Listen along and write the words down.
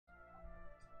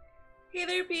Hey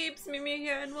there peeps, mewmew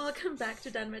here and welcome back to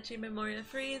Danmachi Memoria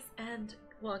Freese and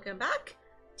welcome back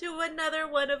to another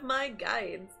one of my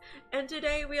guides. And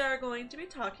today we are going to be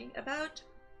talking about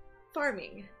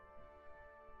farming.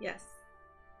 Yes,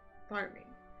 farming.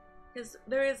 Because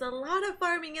there is a lot of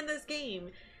farming in this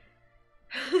game.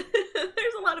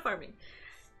 There's a lot of farming.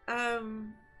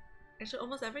 Actually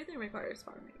almost everything requires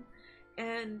farming.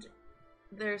 And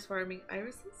there's farming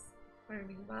irises,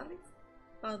 farming Valis,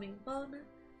 farming Falna,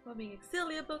 farming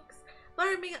exilia books,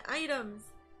 farming items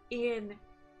in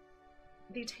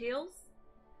details,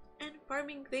 and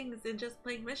farming things in just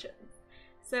playing missions.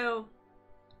 So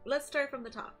let's start from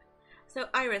the top. So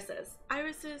irises.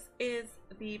 Irises is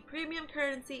the premium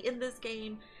currency in this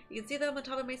game. You can see them on the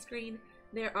top of my screen.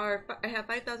 I have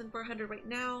 5,400 right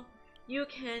now. You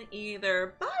can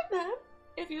either buy them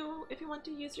if you want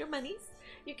to use your monies.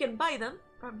 You can buy them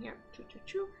from here. Choo choo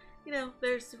choo. You know,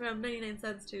 there's from 99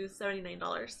 cents to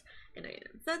 $79.99,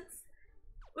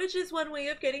 which is one way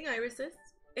of getting irises.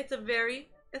 It's a very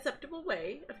acceptable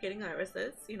way of getting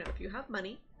irises. You know, if you have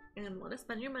money and want to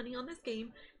spend your money on this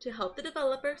game to help the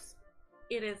developers,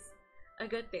 it is a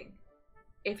good thing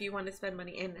if you want to spend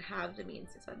money and have the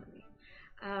means to spend money.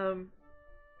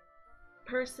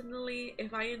 Personally,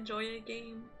 if I enjoy a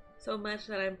game so much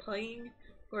that I'm playing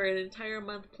for an entire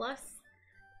month plus,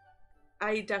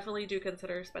 I definitely do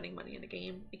consider spending money in a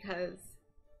game because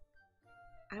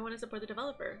I want to support the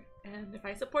developer, and if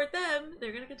I support them,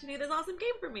 they're going to continue this awesome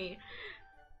game for me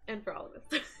and for all of us.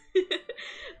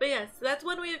 But yes, that's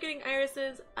one way of getting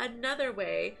irises. Another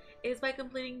way is by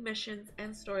completing missions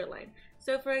and storyline.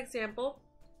 So for example,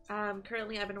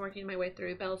 currently I've been working my way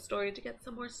through Belle's story to get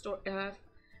some more some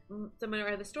of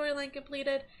the storyline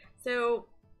completed. So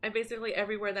I basically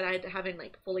everywhere that I haven't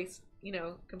like fully, you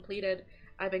know, completed,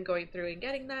 I've been going through and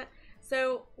getting that.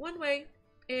 So one way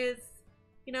is,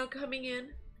 you know, coming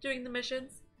in, doing the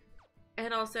missions,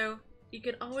 and also you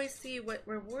can always see what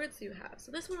rewards you have.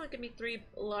 So this one will give me 3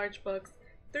 large books,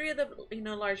 3 of the, you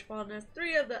know, large Falnas,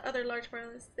 3 of the other large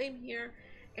Falnas, same here.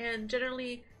 And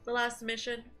generally the last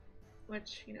mission,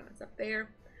 which, you know, is up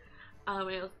there.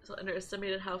 I also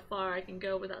underestimated how far I can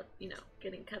go without, you know,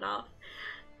 getting cut off.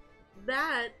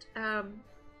 That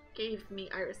gave me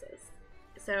irises.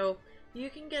 So you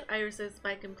can get irises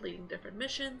by completing different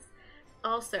missions.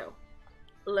 Also,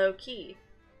 low-key,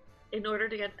 in order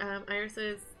to get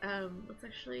irises, let's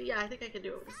actually, yeah, I think I can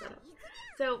do it with the setup.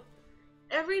 So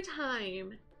every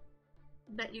time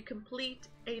that you complete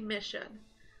a mission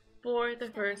for the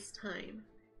first time,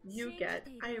 you get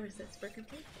irises for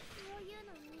completion.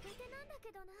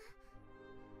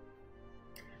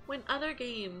 When other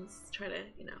games try to,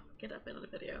 you know, get up in the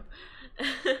video,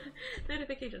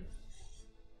 notifications.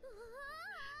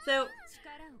 So,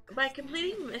 by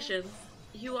completing missions,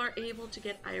 you are able to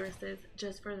get irises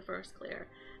just for the first clear,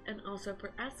 and also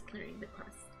for us clearing the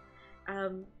quest.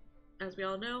 As we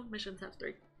all know, missions have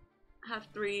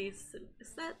three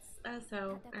sets,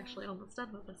 so actually almost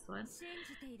done with this one.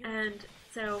 And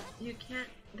so you can't,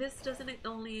 this doesn't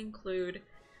only include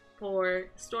for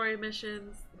story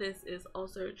missions, this is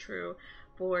also true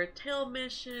for tail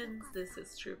missions, this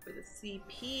is true for the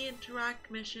CP interact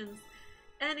missions,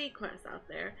 any quest out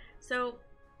there. So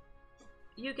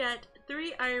you get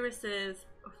 3 irises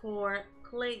for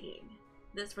playing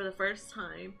this for the first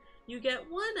time. You get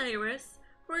 1 iris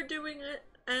for doing it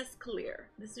as clear.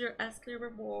 This is your S clear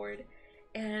reward,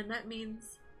 and that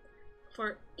means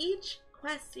for each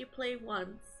quest you play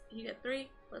once, you get 3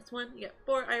 plus 1, you get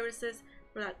 4 irises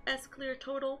for that S clear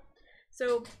total.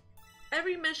 So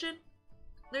every mission,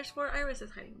 there's 4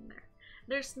 irises hiding in there.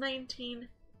 There's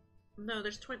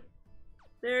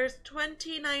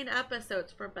 29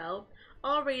 episodes for Belle,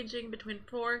 all ranging between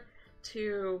 4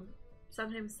 to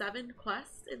sometimes 7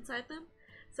 quests inside them.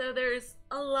 So there's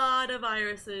a lot of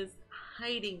irises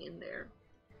hiding in there.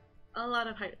 A lot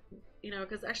of you know,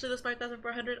 because actually those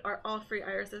 5,400 are all free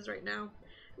irises right now,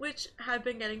 which I've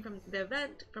been getting from the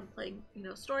event, from playing, you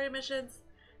know, story missions.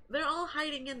 They're all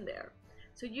hiding in there.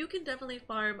 So you can definitely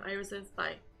farm irises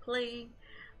by playing.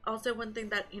 Also, one thing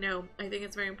that, you know, I think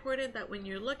it's very important that when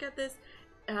you look at this,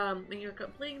 when you're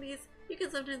completing these, you can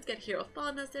sometimes get hero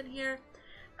Falnas in here.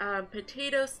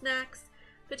 Potato snacks.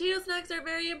 Potato snacks are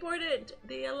very important.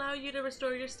 They allow you to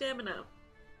restore your stamina.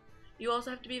 You also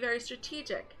have to be very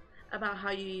strategic about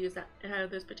how you use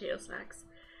those potato snacks,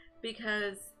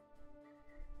 because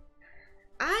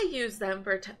I use them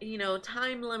for you know,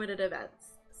 time-limited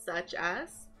events, such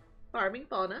as farming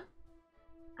Falna,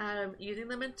 using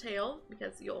them in tail,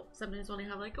 because you'll sometimes only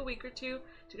have like a week or 2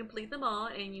 to complete them all,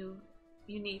 and you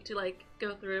need to like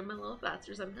go through them a little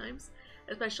faster sometimes,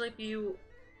 especially if you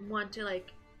want to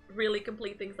like really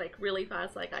complete things like really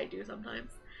fast, like I do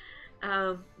sometimes.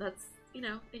 That's, you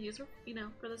know, a use for, you know,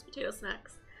 for those potato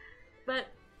snacks. But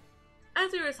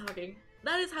as we were talking,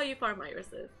 that is how you farm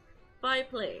irises, by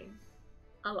playing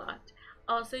a lot.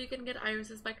 Also, you can get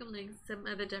irises by completing some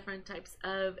of the different types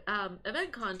of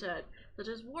event content, such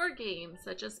as war games,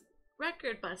 such as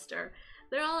Record Buster.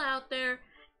 They're all out there.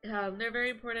 They're very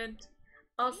important.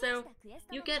 Also,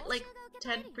 you get like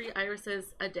 10 free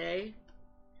irises a day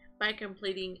by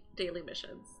completing daily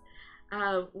missions,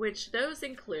 which those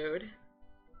include.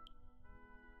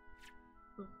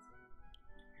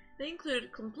 They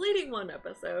include completing one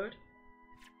episode,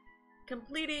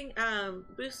 completing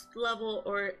boost level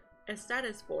or a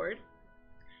status board.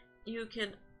 You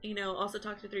can, you know, also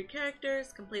talk to 3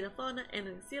 characters, complete a Falna and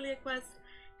an exilia quest,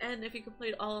 and if you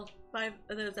complete all 5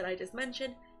 of those that I just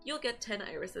mentioned, you'll get 10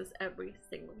 irises every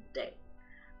single day.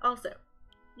 Also,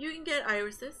 you can get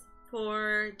irises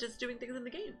for just doing things in the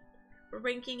game,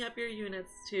 ranking up your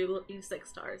units to 6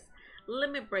 stars,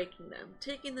 limit breaking them,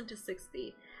 taking them to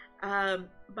 60,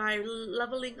 by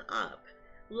leveling up,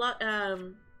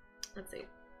 let's see,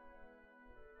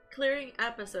 clearing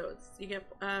episodes, you get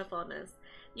Falnas.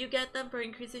 You get them for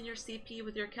increasing your CP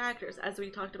with your characters, as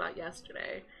we talked about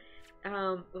yesterday,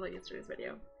 like yesterday's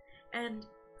video. And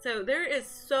so there is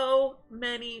so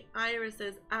many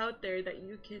irises out there that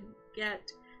you can get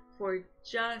for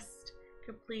just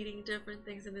completing different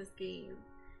things in this game.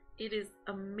 It is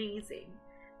amazing.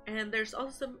 And there's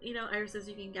also, you know, irises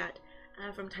you can get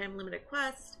from time limited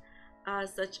quests,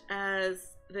 such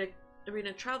as the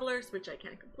Arena Travelers, which I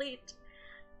can't complete.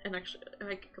 And actually,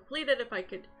 I could complete it if I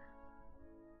could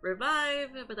revive,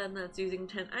 but then that's using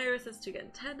 10 irises to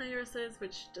get 10 irises,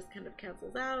 which just kind of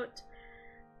cancels out.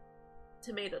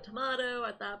 Tomato tomato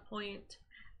at that point,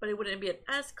 but it wouldn't be an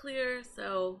S clear,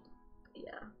 so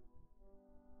yeah.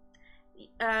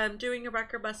 Doing a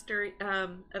Record Buster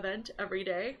event every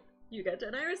day, you get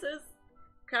 10 irises.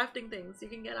 Crafting things, you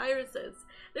can get irises.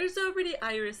 There's so many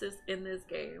irises in this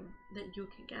game that you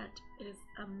can get. It is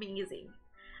amazing.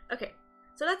 Okay,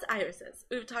 so that's irises.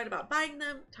 We've talked about buying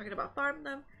them, talking about farming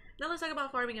them. Now let's talk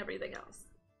about farming everything else.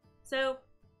 So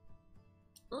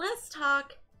let's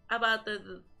talk about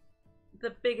the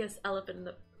biggest elephant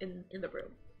in the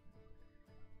room.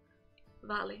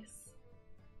 Valis.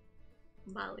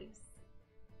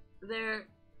 There,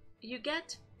 you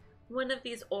get one of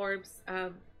these orbs.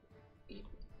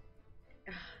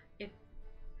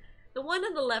 The one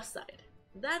on the left side,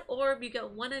 that orb, you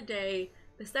get 1 a day.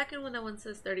 The second one, that one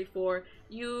says 34.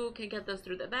 You can get those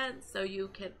through the events, so you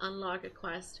can unlock a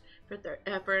quest for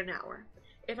an hour.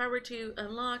 If I were to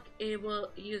unlock, it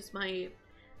will use my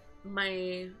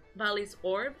Valis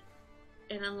orb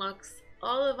and unlocks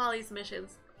all of Valis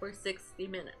missions for 60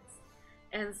 minutes.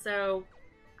 And so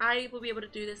I will be able to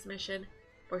do this mission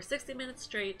for 60 minutes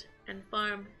straight and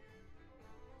farm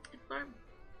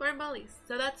Valis.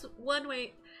 So that's one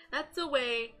way. That's a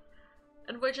way,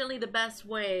 unfortunately, the best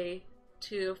way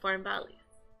to farm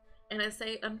Valis. And I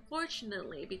say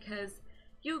unfortunately because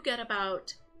you get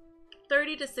about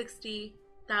 30 to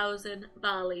 60,000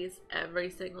 Valis every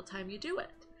single time you do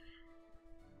it.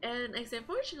 And I say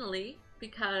unfortunately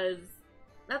because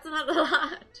that's not a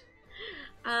lot.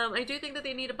 I do think that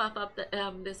they need to buff up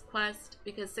this quest,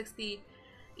 because 60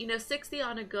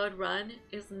 on a good run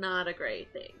is not a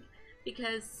great thing.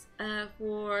 Because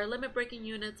for limit breaking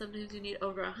units, sometimes you need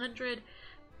over 100.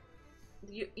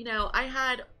 You know, I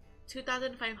had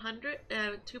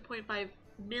 2.5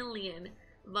 million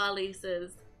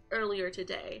Valises earlier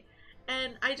today,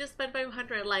 and I just spent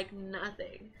 500 like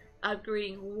nothing,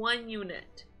 upgrading one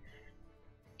unit.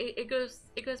 It goes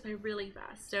by really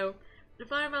fast. So the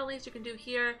farm Valis you can do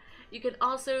here. You can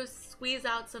also squeeze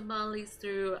out some Valis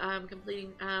through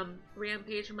completing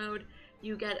rampage mode.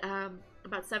 You get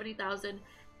about 70,000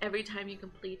 every time you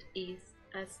complete a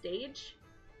stage,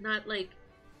 not like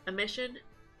a mission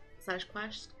 /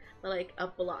 quest, but like a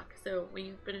block. So when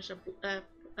you finish a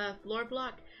floor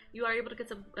block, you are able to get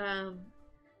some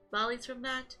Valis from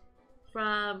that,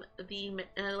 from the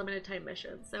limited time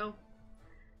mission. So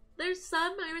there's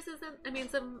some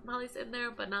some Valis in there,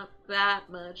 but not that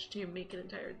much to make an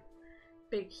entire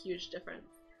big huge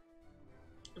difference.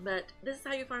 But this is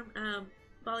how you farm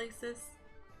Valises.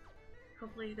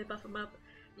 Hopefully they buff them up.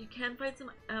 You can find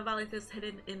some Valises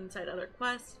hidden inside other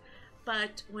quests,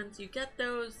 but once you get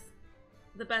those,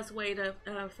 the best way to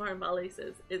farm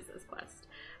Valises is this quest,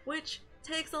 which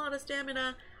takes a lot of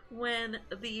stamina when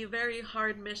the very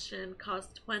hard mission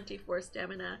costs 24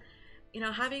 stamina. You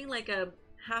know, having like a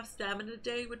half stamina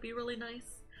day would be really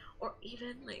nice, or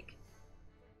even like,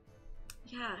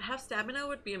 yeah, half stamina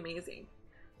would be amazing.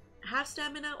 half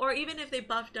stamina, or even if they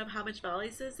buffed up how much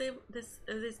Valis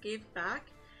this gave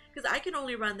back, because I can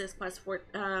only run this quest 4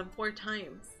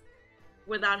 times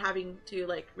without having to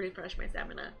like refresh my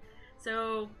stamina.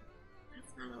 So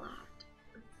that's not a lot.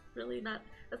 That's really not.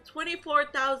 That's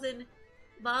 24,000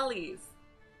 Valis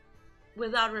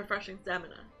without refreshing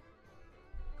stamina.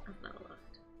 That's not a lot.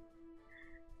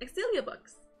 Exilia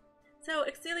books. So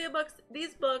exilia books,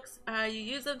 these books, you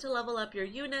use them to level up your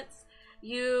units.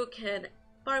 You can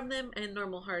farm them in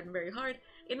normal, hard, and very hard.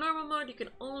 In normal mode, you can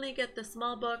only get the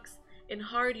small books. In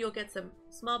hard, you'll get some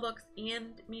small books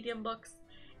and medium books.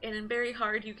 And in very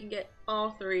hard, you can get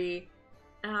all 3.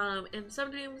 And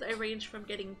sometimes I range from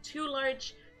getting 2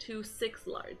 large to 6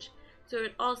 large. So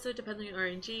it also depends on your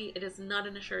RNG. It is not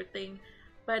an assured thing,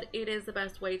 but it is the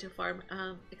best way to farm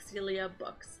exilia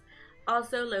books.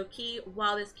 Also, low-key,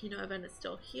 while this Kino event is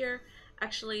still here,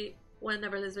 actually,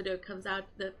 whenever this video comes out,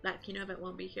 that Kino event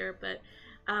won't be here, but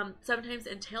sometimes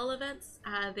in tail events,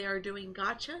 they are doing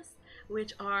gachas,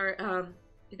 which are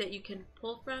that you can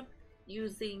pull from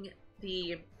using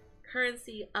the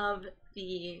currency of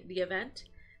the event.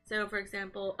 So, for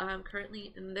example,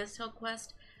 currently in this tail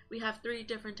quest, we have 3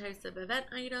 different types of event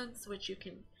items, which you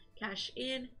can cash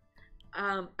in.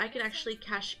 I can actually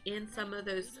cash in some of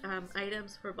those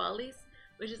items for Valis,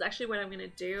 which is actually what I'm going to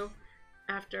do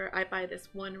after I buy this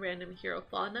one random hero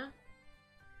Falna.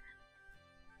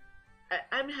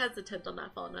 I'm hesitant on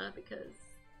that Falna because,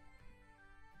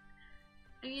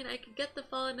 I mean, I could get the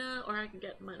Falna or I could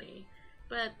get money,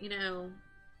 but you know,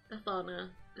 the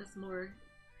Falna is more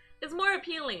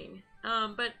appealing.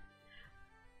 But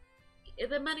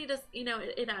the money does, you know,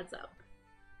 it adds up.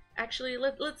 Actually,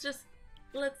 let's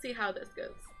see how this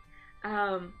goes.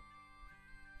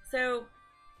 So,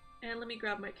 and let me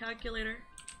grab my calculator.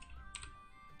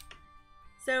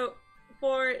 So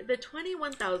for the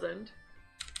 21,000,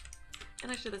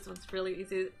 and actually this one's really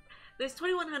easy. There's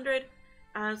 2,100.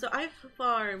 So I've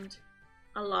farmed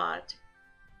a lot.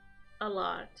 And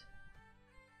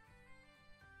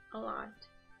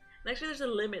actually there's a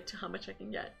limit to how much I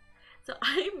can get. So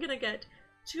I'm gonna get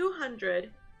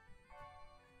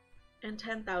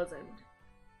 210,000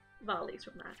 Valis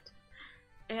from that.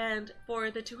 And for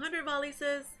the 200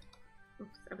 Valises,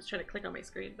 oops, I was trying to click on my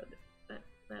screen, but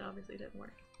that obviously didn't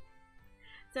work.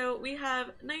 So we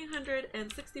have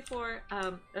 964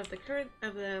 of the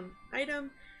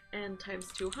item, and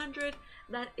times 200,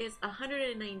 that is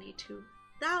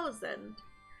 192,000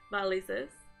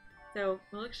 Valises. So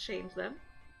we'll exchange them.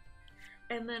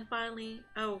 And then finally,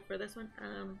 oh, for this one,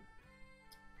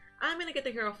 I'm gonna get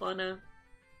the hero Falna,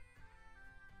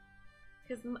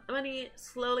 because money,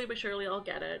 slowly but surely I'll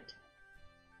get it.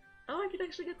 Oh, I could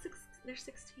actually get there's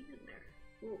 16 in there.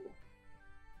 Ooh.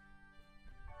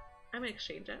 I'm gonna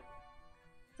exchange it.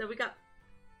 So we got,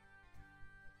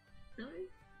 really?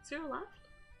 0 left?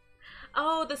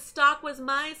 Oh, the stock was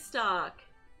my stock.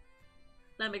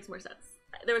 That makes more sense.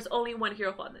 There was only one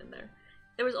hero Falna in there.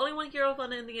 There was only one hero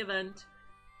Falna in the event.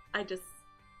 I just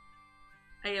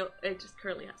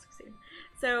currently have 16.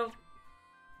 So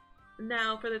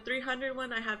now for the 300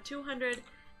 one, I have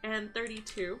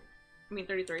 232. I mean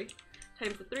 33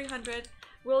 times the 300.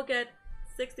 We'll get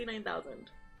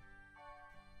 69,000.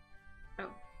 Oh,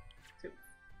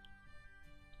 oops.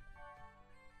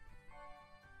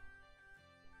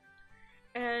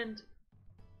 And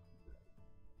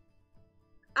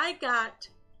I got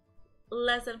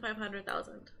less than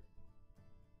 500,000.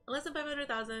 Less than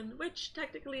 500,000, which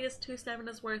technically is 2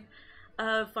 staminas worth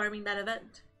of farming that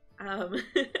event.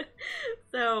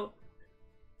 So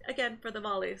again, for the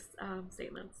Valis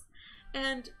statements.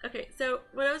 And okay, so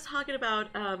what I was talking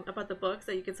about the books,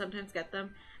 that you can sometimes get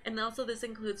them, and also this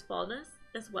includes Falnas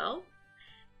as well.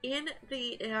 In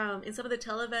the in some of the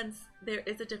tail events, there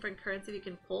is a different currency you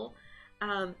can pull.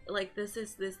 Like this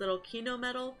is this little Kino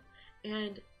medal,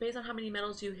 and based on how many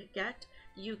medals you get,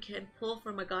 you can pull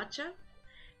from a gacha,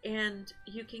 and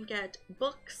you can get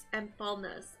books and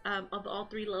Falnas of all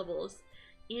 3 levels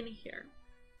in here.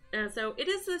 And so it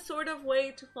is a sort of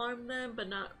way to farm them, but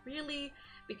not really,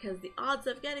 because the odds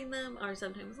of getting them are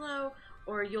sometimes low,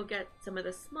 or you'll get some of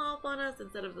the small Falnas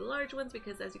instead of the large ones,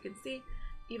 because as you can see,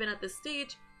 even at this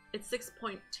stage, it's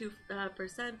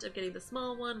 6.2% of getting the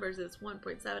small one versus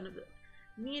 1.7 of the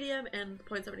medium and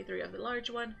 0.73 of the large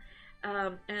one.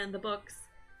 And the books,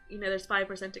 you know, there's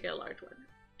 5% to get a large one,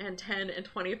 and 10 and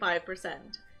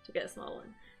 25% to get a small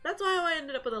one. That's why I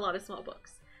ended up with a lot of small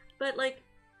books. But like,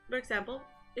 for example,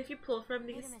 if you pull from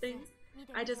these things,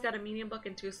 I just got a medium book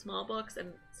and 2 small books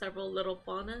and several little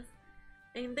Falnas,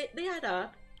 and they add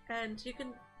up, and you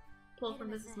can pull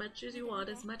from this as much as you want,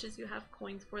 as much as you have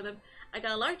coins for them. I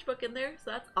got a large book in there,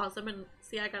 so that's awesome, and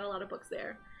see, I got a lot of books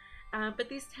there. But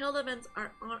these tailed events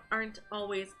aren't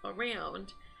always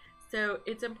around, so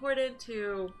it's important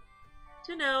to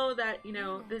know that, you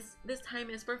know, this time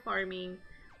is for farming,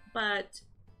 but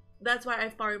that's why I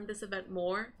farmed this event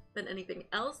more than anything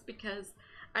else, because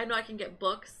I know I can get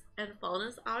books and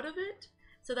Falnas out of it,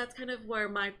 so that's kind of where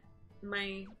my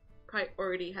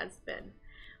priority has been.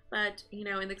 But, you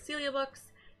know, in the exilia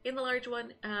books, in the large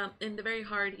one, in the very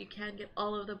hard, you can get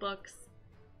all of the books,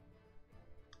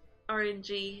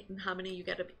 RNG, and how many you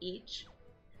get of each.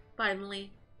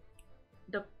 Finally,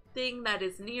 the thing that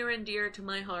is near and dear to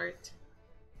my heart,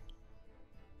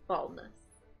 Falnas.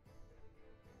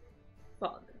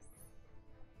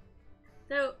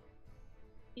 So,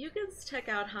 you can check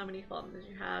out how many Falnas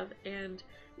you have, and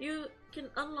you can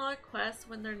unlock quests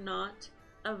when they're not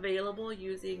available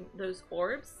using those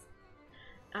orbs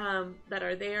that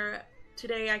are there.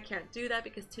 Today I can't do that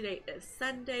because today is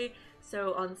Sunday,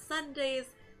 so on Sundays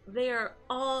they are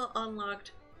all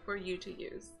unlocked for you to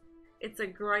use. It's a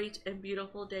great and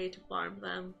beautiful day to farm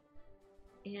them,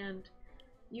 and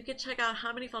you can check out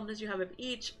how many Falnas you have of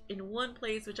each in one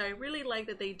place, which I really like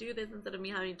that they do this instead of me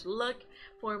having to look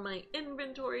for my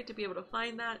inventory to be able to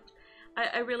find that.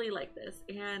 I really like this,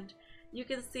 and you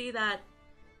can see that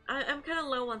I'm kind of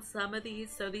low on some of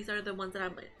these, so these are the ones that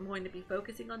I'm going to be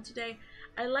focusing on today.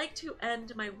 I like to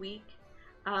end my week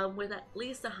with at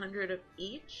least 100 of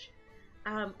each.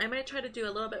 I might try to do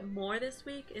a little bit more this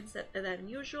week instead than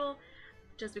usual,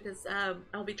 just because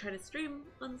I'll be trying to stream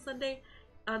on Sunday.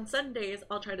 On Sundays,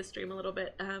 I'll try to stream a little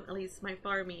bit, at least my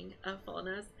farming of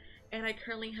Falnas, and I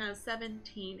currently have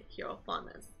 17 hero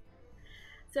Falnas.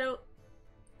 So,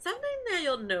 something that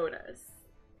you'll notice,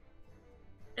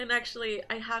 and actually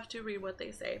I have to read what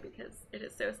they say because it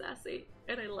is so sassy,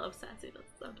 and I love sassiness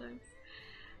sometimes.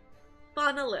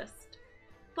 Falna list.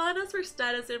 Falnas for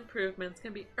status improvements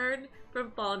can be earned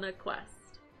from Falna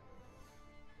quest.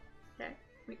 Okay,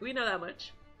 we know that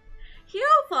much. Hero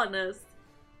Falnas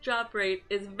drop rate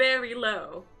is very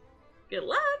low. Good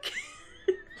luck.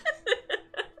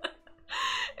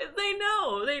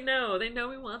 They know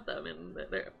we want them, and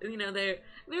they're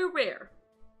rare.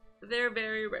 They're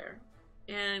very rare.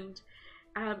 And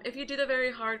if you do the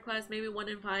very hard quest, maybe 1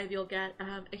 in 5 you'll get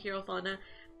a hero Falna.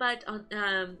 But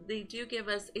they do give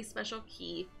us a special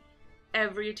key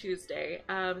every Tuesday.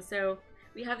 So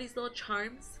we have these little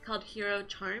charms called hero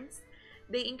charms.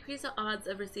 They increase the odds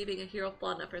of receiving a hero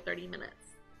Falna for 30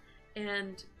 minutes.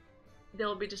 And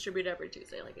they'll be distributed every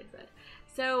Tuesday, like I said.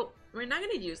 So we're not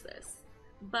going to use this,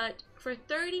 but for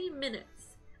 30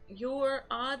 minutes your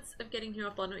odds of getting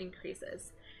hero Falna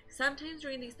increases. Sometimes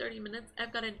during these 30 minutes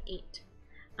I've gotten 8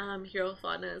 hero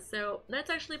Falnas, so that's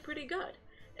actually pretty good,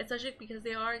 especially because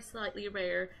they are slightly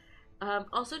rare.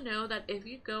 Also know that if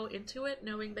you go into it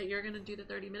knowing that you're going to do the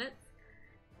 30 minutes,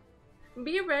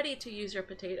 be ready to use your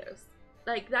potatoes.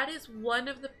 Like, that is one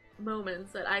of the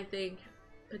moments that I think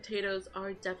potatoes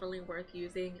are definitely worth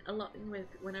using, along with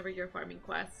whenever you're farming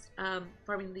quests,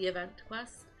 farming the event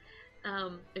quest.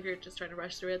 If you're just trying to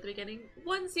rush through it at the beginning,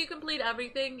 once you complete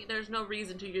everything, there's no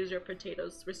reason to use your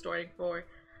potatoes restoring for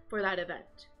that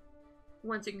event.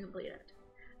 Once you can complete it,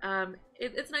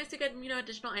 it's nice to get, you know,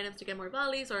 additional items to get more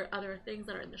Valis or other things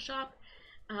that are in the shop,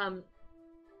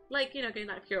 like, you know, getting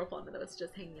that hero Falna that was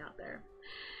just hanging out there.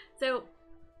 So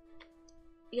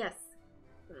yes,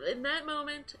 in that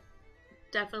moment,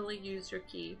 definitely use your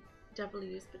key, definitely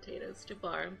use potatoes to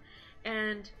farm.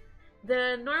 And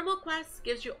the normal quest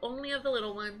gives you only of the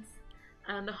little ones,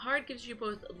 the hard gives you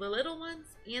both the little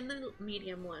ones and the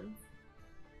medium ones,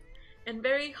 and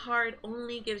very hard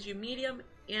only gives you medium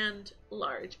and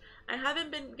large. I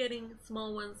haven't been getting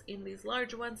small ones in these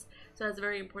large ones, so that's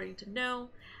very important to know.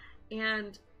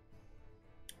 And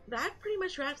that pretty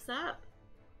much wraps up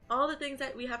all the things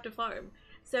that we have to farm.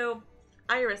 So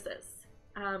irises,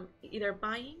 either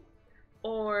buying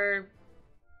or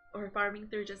farming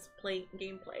through just playing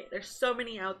gameplay. There's so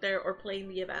many out there, or playing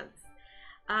the events.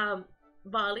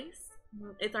 Valis,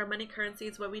 it's our money currency.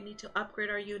 It's what we need to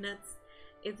upgrade our units.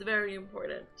 It's very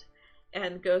important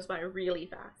and goes by really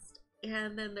fast.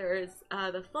 And then there's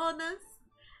the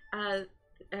Falnas.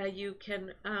 You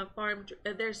can farm,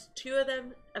 there's 2 of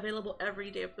them available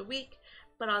every day of the week,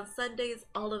 but on Sundays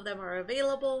all of them are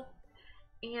available.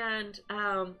 And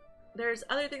there's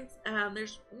other things,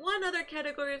 there's one other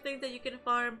category of things that you can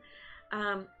farm,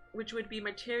 which would be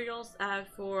materials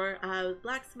for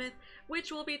blacksmith,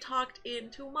 which will be talked in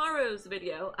tomorrow's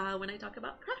video when I talk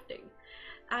about crafting.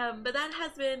 But that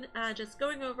has been just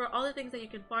going over all the things that you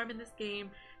can farm in this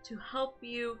game to help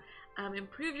you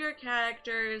improve your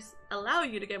characters, allow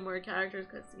you to get more characters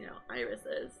because, you know,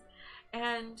 irises.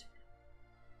 And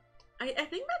I think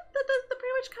that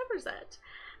pretty much covers it.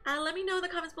 Let me know in the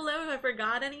comments below if I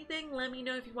forgot anything. Let me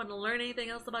know if you want to learn anything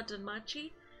else about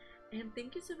Danmachi. And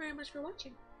thank you so very much for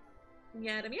watching.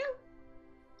 Yada meow.